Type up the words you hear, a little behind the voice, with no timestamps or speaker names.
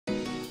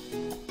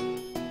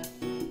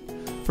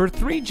For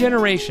 3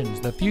 generations,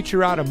 the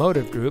Future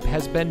Automotive Group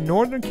has been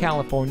Northern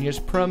California's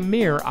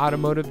premier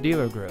automotive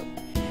dealer group.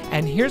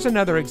 And here's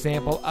another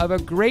example of a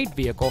great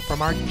vehicle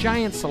from our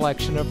giant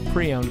selection of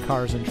pre-owned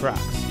cars and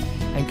trucks.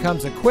 And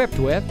comes equipped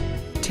with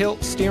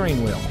tilt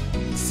steering wheel,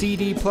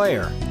 CD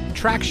player,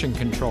 traction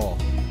control,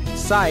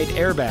 side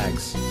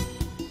airbags,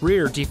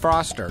 rear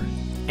defroster,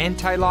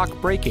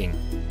 anti-lock braking,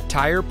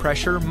 tire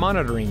pressure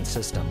monitoring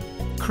system,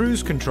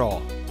 cruise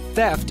control,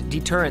 theft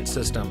deterrent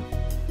system,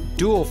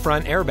 dual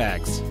front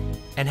airbags,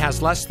 and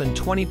has less than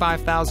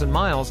 25,000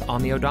 miles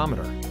on the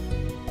odometer.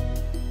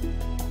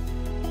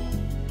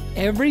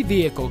 Every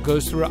vehicle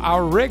goes through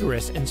our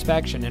rigorous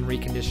inspection and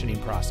reconditioning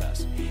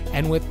process.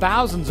 And with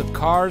thousands of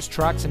cars,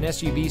 trucks, and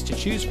SUVs to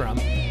choose from,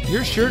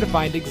 you're sure to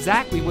find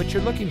exactly what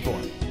you're looking for.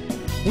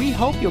 We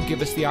hope you'll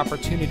give us the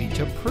opportunity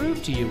to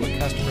prove to you what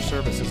customer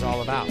service is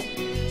all about.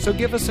 So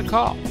give us a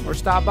call or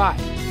stop by.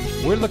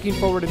 We're looking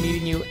forward to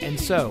meeting you, and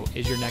so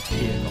is your next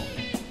vehicle.